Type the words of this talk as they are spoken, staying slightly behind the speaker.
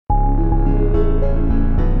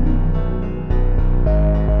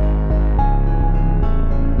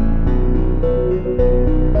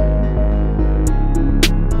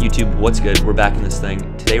YouTube, what's good? We're back in this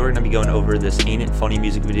thing. Today we're going to be going over this Ain't It Funny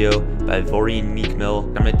music video by Vorian Meek Mill.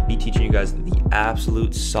 I'm going to be teaching you guys the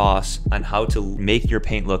absolute sauce on how to make your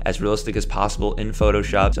paint look as realistic as possible in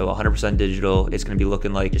Photoshop. So 100% digital. It's going to be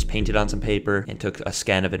looking like just painted on some paper and took a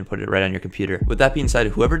scan of it and put it right on your computer. With that being said,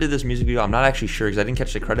 whoever did this music video, I'm not actually sure because I didn't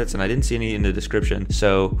catch the credits and I didn't see any in the description.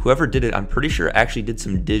 So whoever did it, I'm pretty sure actually did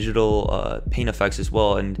some digital paint effects as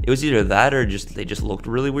well. And it was either that or they just looked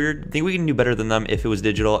really weird. I think we can do better than them if it was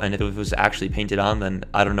digital, and if it was actually painted on, then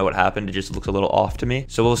I don't know what happened. It just looks a little off to me.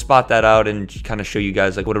 So we'll spot that out and kind of show you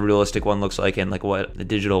guys like what a realistic one looks like and like what the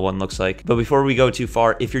digital one looks like. But before we go too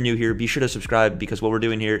far, if you're new here, be sure to subscribe because what we're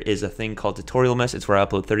doing here is a thing called Tutorial Miss. It's where I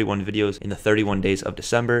upload 31 videos in the 31 days of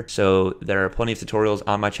December. So there are plenty of tutorials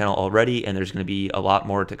on my channel already, and there's going to be a lot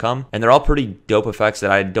more to come. And they're all pretty dope effects that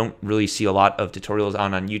I don't really see a lot of tutorials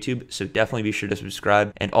on YouTube. So definitely be sure to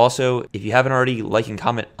subscribe. And also, if you haven't already, like and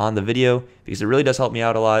comment on the video because it really does help me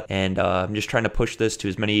out a lot. And I'm just trying to push this to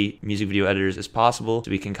as many music video editors as possible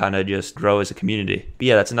so we can kind of just grow as a community. But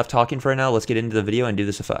yeah, that's enough talking for right now. Let's get into the video and do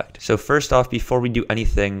this effect. So first off, before we do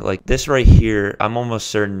anything, like this right here, I'm almost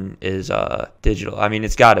certain is digital. I mean,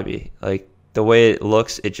 it's got to be. Like the way it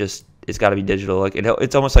looks, it's got to be digital. Like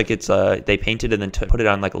it's almost like it's they painted and then put it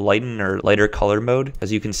on like lighten or lighter color mode.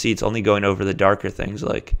 As you can see, it's only going over the darker things.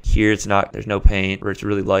 Like here, it's not. There's no paint, where it's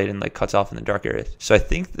really light and like cuts off in the dark areas. So I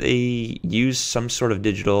think they use some sort of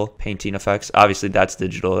digital painting effects. Obviously, that's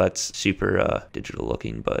digital. That's super digital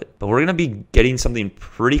looking. But we're gonna be getting something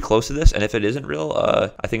pretty close to this. And if it isn't real,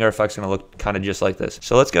 I think our effect's gonna look kind of just like this.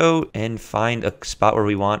 So let's go and find a spot where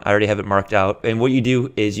we want. I already have it marked out. And what you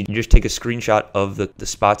do is you just take a screenshot of the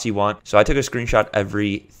spots you want. So I took a screenshot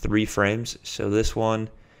every 3 frames. So this one,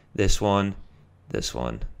 this one, this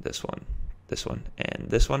one, this one, this one, and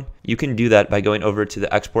this one. You can do that by going over to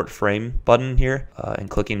the export frame button here and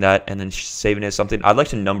clicking that and then saving it as something. I'd like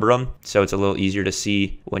to number them so it's a little easier to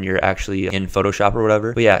see when you're actually in Photoshop or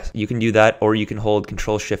whatever. But yeah, you can do that, or you can hold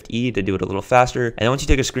Control-Shift-E to do it a little faster. And then once you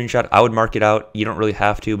take a screenshot, I would mark it out. You don't really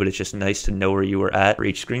have to, but it's just nice to know where you were at for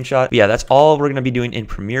each screenshot. But yeah, that's all we're gonna be doing in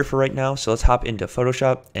Premiere for right now. So let's hop into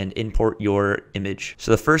Photoshop and import your image.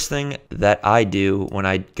 So the first thing that I do when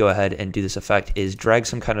I go ahead and do this effect is drag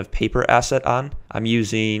some kind of paper asset on. I'm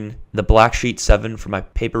using the Black Sheet 7 for my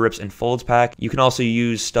paper rips and folds pack. You can also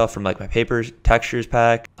use stuff from like my paper textures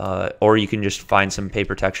pack, or you can just find some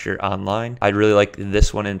paper texture online. I really like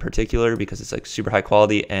this one in particular because it's like super high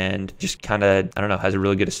quality and just kind of, I don't know, has a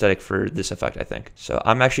really good aesthetic for this effect, I think. So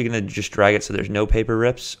I'm actually going to just drag it so there's no paper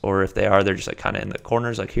rips, or if they are, they're just like kind of in the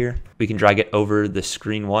corners like here. We can drag it over the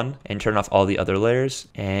screen 1 and turn off all the other layers,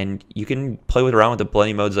 and you can play around with the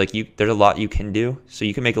blending modes. Like there's a lot you can do, so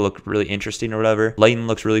you can make it look really interesting or whatever. Lighting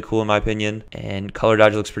looks really cool in my opinion, and color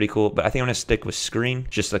dodge looks pretty cool, but I think I'm gonna stick with screen,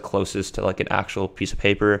 just the closest to like an actual piece of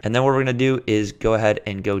paper. And then what we're gonna do is go ahead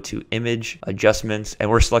and go to image adjustments, and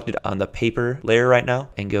we're selected on the paper layer right now,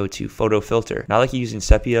 and go to photo filter. Now I like using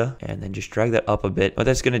sepia, and then just drag that up a bit. What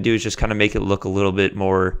that's gonna do is just kind of make it look a little bit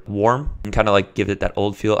more warm and kind of like give it that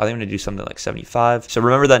old feel. I think I'm gonna do something like 75. So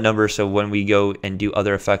remember that number, so when we go and do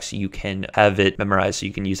other effects, you can have it memorized, so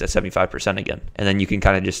you can use that 75% again. And then you can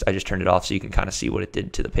kind of I just turned it off so you can kind of see what it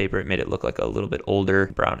did to the paper. It made it look like a little bit older,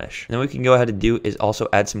 brownish. And then what we can go ahead and do is also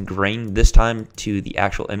add some grain, this time to the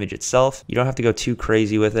actual image itself. You don't have to go too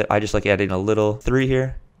crazy with it. I just like adding a little 3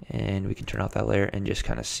 here. And we can turn off that layer and just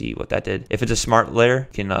kind of see what that did. If it's a smart layer,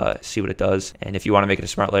 you can see what it does. And if you want to make it a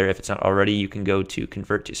smart layer, if it's not already, you can go to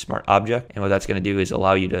convert to smart object. And what that's going to do is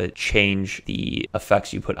allow you to change the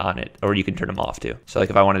effects you put on it, or you can turn them off too. So like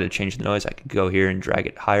if I wanted to change the noise, I could go here and drag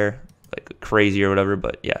it higher, like crazy or whatever.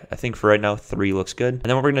 But yeah, I think for right now 3 looks good. And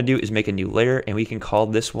then what we're gonna do is make a new layer, and we can call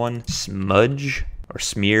this one smudge or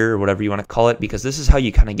smear or whatever you want to call it, because this is how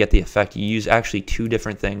you kind of get the effect. You use actually 2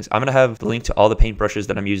 different things. I'm gonna have the link to all the paintbrushes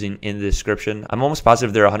that I'm using in the description. I'm almost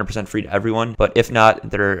positive they're 100% free to everyone, but if not,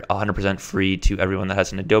 they're 100% free to everyone that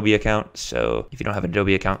has an Adobe account. So if you don't have an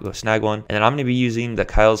Adobe account, go snag one. And then I'm gonna be using the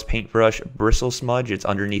Kyle's Paintbrush Bristle Smudge. It's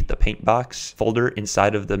underneath the paint box folder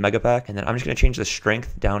inside of the mega pack. And then I'm just gonna change the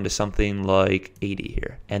strength down to something like 80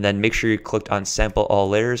 here. And then make sure you clicked on sample all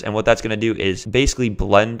layers. And what that's gonna do is basically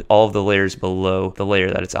blend all of the layers below the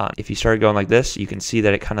layer that it's on. If you start going like this, you can see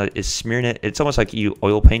that it kind of is smearing it. It's almost like you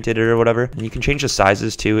oil painted it or whatever. And you can change the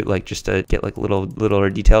sizes to it, like just to get like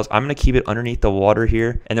littler details. I'm gonna keep it underneath the water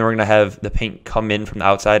here, and then we're gonna have the paint come in from the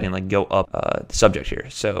outside and like go up the subject here.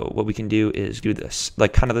 So what we can do is do this,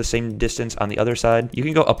 like kind of the same distance on the other side. You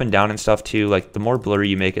can go up and down and stuff too. Like the more blurry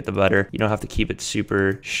you make it, the better. You don't have to keep it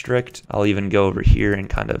super strict. I'll even go over here and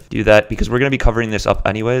kind of do that because we're gonna be covering this up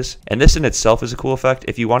anyways. And this in itself is a cool effect.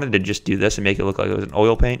 If you wanted to just do this and make it look like it was an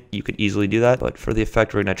oil paint, you could easily do that. But for the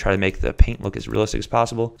effect, we're going to try to make the paint look as realistic as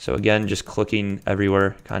possible. So again, just clicking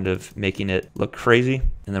everywhere, kind of making it look crazy.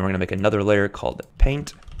 And then we're going to make another layer called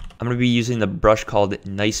paint. I'm going to be using the brush called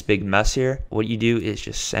Nice Big Mess here. What you do is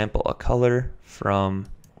just sample a color from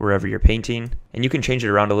wherever you're painting. And you can change it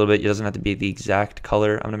around a little bit. It doesn't have to be the exact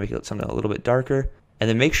color. I'm going to make it something a little bit darker. And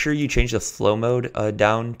then make sure you change the flow mode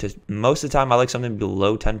down to, most of the time I like something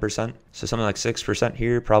below 10%. So something like 6%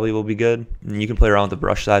 here probably will be good. And you can play around with the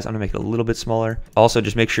brush size. I'm gonna make it a little bit smaller. Also,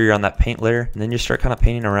 just make sure you're on that paint layer, and then you start kind of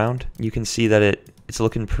painting around. You can see that it's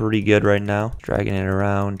looking pretty good right now. Dragging it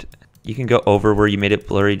around. You can go over where you made it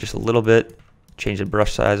blurry just a little bit, change the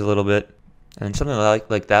brush size a little bit, and something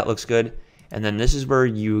like that looks good. And then this is where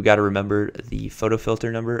you got to remember the photo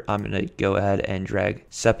filter number. I'm going to go ahead and drag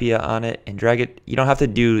sepia on it and drag it. You don't have to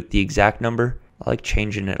do the exact number. I like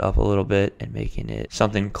changing it up a little bit and making it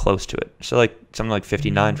something close to it. So like something like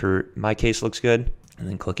 59 for my case looks good. And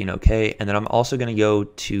then clicking OK. And then I'm also going to go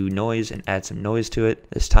to noise and add some noise to it.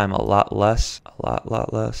 This time a lot less,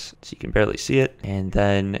 so you can barely see it. And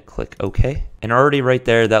then click OK. And already right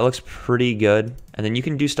there, that looks pretty good. And then you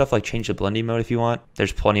can do stuff like change the blending mode if you want.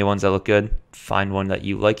 There's plenty of ones that look good. Find one that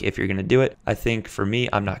you like if you're going to do it. I think for me,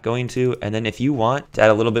 I'm not going to. And then if you want to add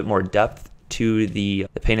a little bit more depth to the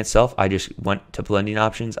paint itself, I just went to blending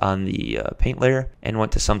options on the paint layer and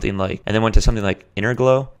went to something like inner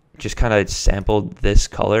glow. Just kind of sampled this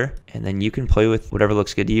color, and then you can play with whatever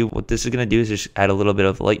looks good to you. What this is going to do is just add a little bit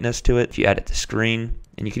of lightness to it. If you add it to screen,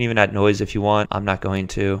 and you can even add noise if you want. I'm not going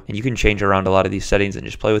to. And you can change around a lot of these settings and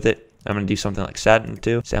just play with it. I'm going to do something like satin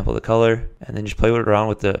too. Sample the color and then just play around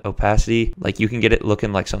with the opacity. Like you can get it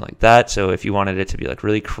looking like something like that. So if you wanted it to be like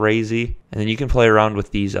really crazy, and then you can play around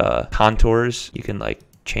with these contours. You can like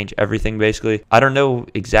change everything basically. I don't know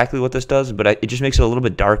exactly what this does, but it just makes it a little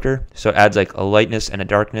bit darker. So it adds like a lightness and a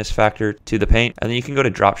darkness factor to the paint. And then you can go to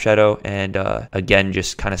drop shadow and again,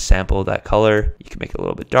 just kind of sample that color. You can make it a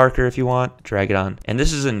little bit darker if you want, drag it on. And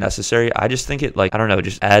this isn't necessary. I just think it like, I don't know,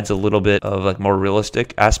 just adds a little bit of like more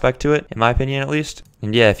realistic aspect to it, in my opinion at least.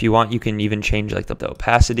 And yeah, if you want, you can even change like the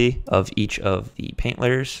opacity of each of the paint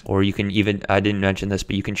layers, or you can even, I didn't mention this,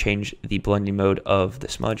 but you can change the blending mode of the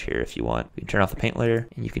smudge here if you want. You can turn off the paint layer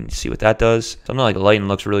and you can see what that does. Something like lighting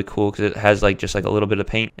looks really cool because it has like just like a little bit of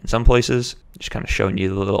paint in some places, just kind of showing you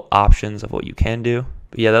the little options of what you can do.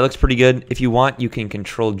 But yeah, that looks pretty good. If you want, you can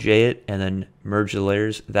Control J it and then merge the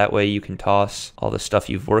layers. That way you can toss all the stuff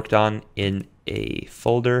you've worked on in a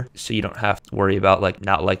folder, so you don't have to worry about like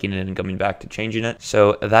not liking it and coming back to changing it.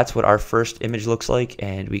 So that's what our first image looks like,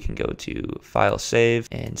 and we can go to File, Save,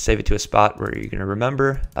 and save it to a spot where you're going to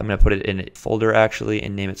remember. I'm going to put it in a folder actually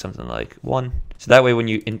and name it something like 1. So that way when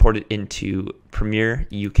you import it into Premiere,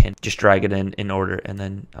 you can just drag it in order, and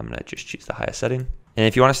then I'm going to just choose the highest setting. And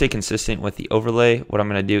if you want to stay consistent with the overlay, what I'm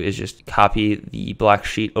going to do is just copy the black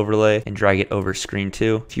sheet overlay and drag it over screen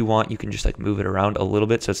 2. If you want, you can just like move it around a little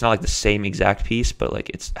bit. So it's not like the same exact piece, but like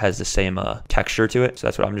it has the same texture to it. So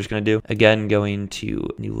that's what I'm just going to do. Again, going to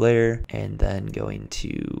new layer and then going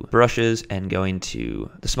to brushes and going to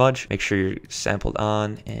the smudge. Make sure you're sampled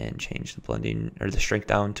on and change the blending or the shrink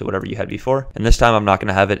down to whatever you had before. And this time I'm not going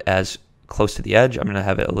to have it as close to the edge. I'm going to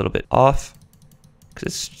have it a little bit off, because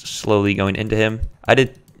it's slowly going into him. I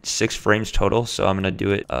did 6 frames total, so I'm going to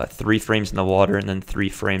do it 3 frames in the water and then 3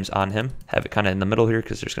 frames on him. Have it kind of in the middle here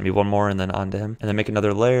because there's going to be one more and then onto him. And then make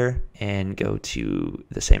another layer and go to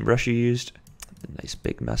the same brush you used. Nice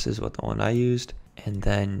big mess is what the one I used. And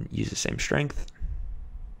then use the same strength.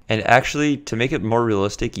 And actually, to make it more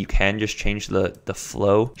realistic, you can just change the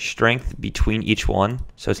flow strength between each one.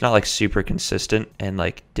 So it's not like super consistent and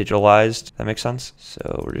like digitalized. That makes sense?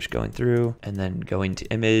 So we're just going through and then going to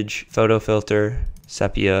image, photo filter,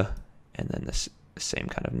 sepia, and then this same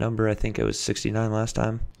kind of number. I think it was 69 last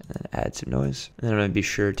time. And then add some noise. And then I'm going to be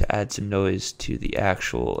sure to add some noise to the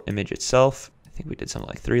actual image itself. I think we did something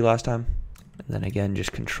like 3 last time. And then again,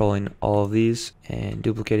 just controlling all of these and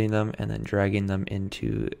duplicating them and then dragging them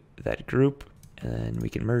into that group. And then we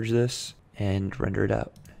can merge this and render it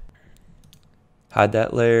out. Hide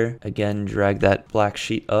that layer. Again, drag that black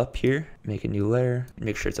sheet up here. Make a new layer.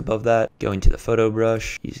 Make sure it's above that. Going to the photo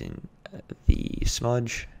brush using the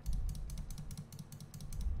smudge.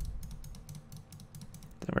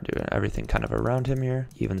 Then we're doing everything kind of around him here,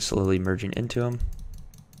 even slowly merging into him.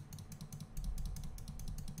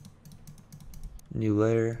 New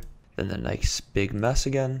layer, then the nice big mess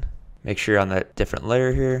again. Make sure you're on that different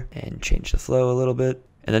layer here and change the flow a little bit.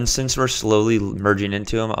 And then since we're slowly merging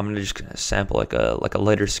into them, I'm just gonna sample like a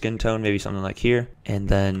lighter skin tone, maybe something like here. And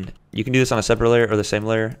then you can do this on a separate layer or the same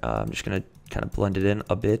layer. I'm just gonna kind of blend it in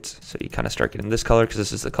a bit. So you kind of start getting this color because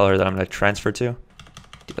this is the color that I'm going to transfer to.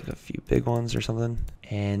 Do like a few big ones or something.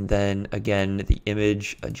 And then again, the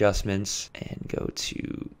image adjustments, and go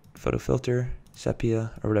to photo filter,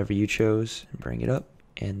 sepia, or whatever you chose, and bring it up.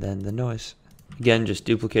 And then the noise. Again, just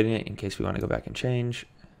duplicating it in case we want to go back and change.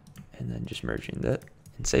 And then just merging that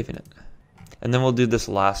and saving it. And then we'll do this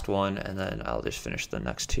last one, and then I'll just finish the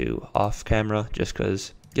next two off camera just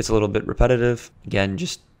because it gets a little bit repetitive. Again,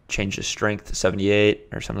 just change the strength to 78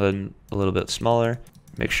 or something a little bit smaller.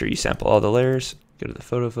 Make sure you sample all the layers. Go to the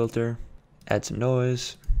photo filter, add some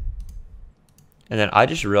noise. And then I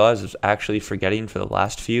just realized I was actually forgetting for the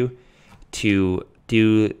last few to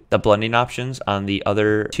do the blending options on the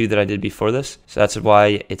other two that I did before this. So that's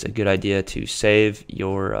why it's a good idea to save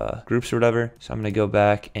your groups or whatever. So I'm going to go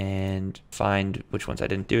back and find which ones I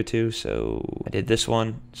didn't do it to. So I did this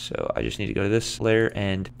one. So I just need to go to this layer,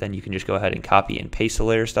 and then you can just go ahead and copy and paste the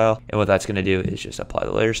layer style. And what that's going to do is just apply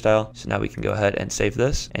the layer style. So now we can go ahead and save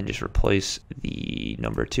this and just replace the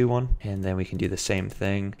number 2 one. And then we can do the same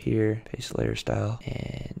thing here, paste layer style,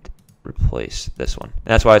 and replace this one. And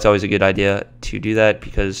that's why it's always a good idea to do that,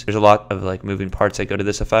 because there's a lot of like moving parts that go to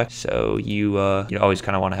this effect. So you always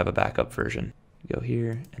kind of want to have a backup version. Go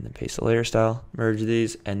here and then paste the layer style, merge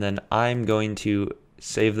these, and then I'm going to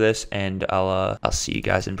save this, and I'll see you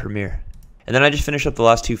guys in Premiere. And then I just finished up the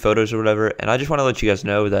last 2 photos or whatever, and I just want to let you guys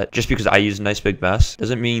know that just because I use a nice big mess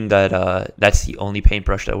doesn't mean that that's the only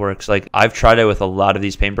paintbrush that works. Like, I've tried it with a lot of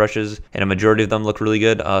these paintbrushes, and a majority of them look really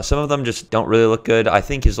good. Some of them just don't really look good. I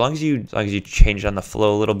think as long as you change on the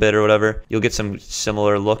flow a little bit or whatever, you'll get some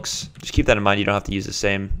similar looks. Just keep that in mind. You don't have to use the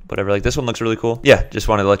same whatever. Like, this one looks really cool. Yeah, just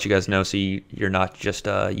wanted to let you guys know so you're not just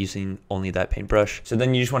using only that paintbrush. So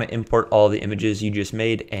then you just want to import all the images you just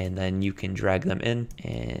made, and then you can drag them in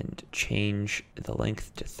and change the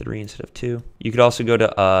length to 3 instead of 2. You could also go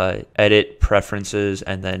to edit preferences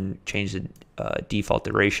and then change the default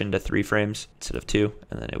duration to 3 frames instead of 2,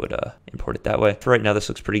 and then it would import it that way. For right now, this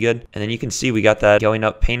looks pretty good. And then you can see we got that going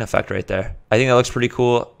up paint effect right there. I think that looks pretty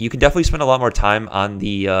cool. You could definitely spend a lot more time on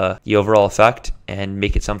the overall effect and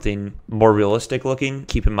make it something more realistic looking.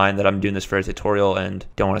 Keep in mind that I'm doing this for a tutorial and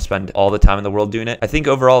don't want to spend all the time in the world doing it. I think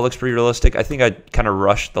overall it looks pretty realistic. I think I kind of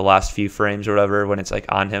rushed the last few frames or whatever when it's like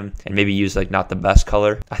on him, and maybe use like not the best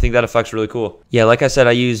color. I think that effect's really cool. Yeah, like I said,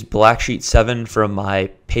 I used Black Sheet 7 from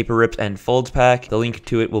my paper rips and folds pack. The link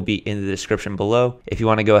to it will be in the description below. If you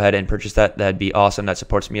want to go ahead and purchase that, that'd be awesome. That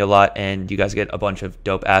supports me a lot, and you guys get a bunch of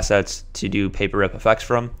dope assets to do paper rip effects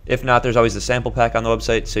from. If not, there's always the sample pack on the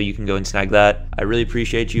website, so you can go and snag that. I really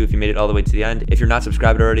appreciate you if you made it all the way to the end. If you're not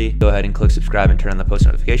subscribed already, go ahead and click subscribe and turn on the post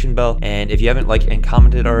notification bell. And if you haven't liked and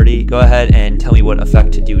commented already, go ahead and tell me what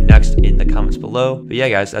effect to do next in the comments below. But yeah,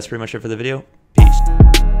 guys, that's pretty much it for the video.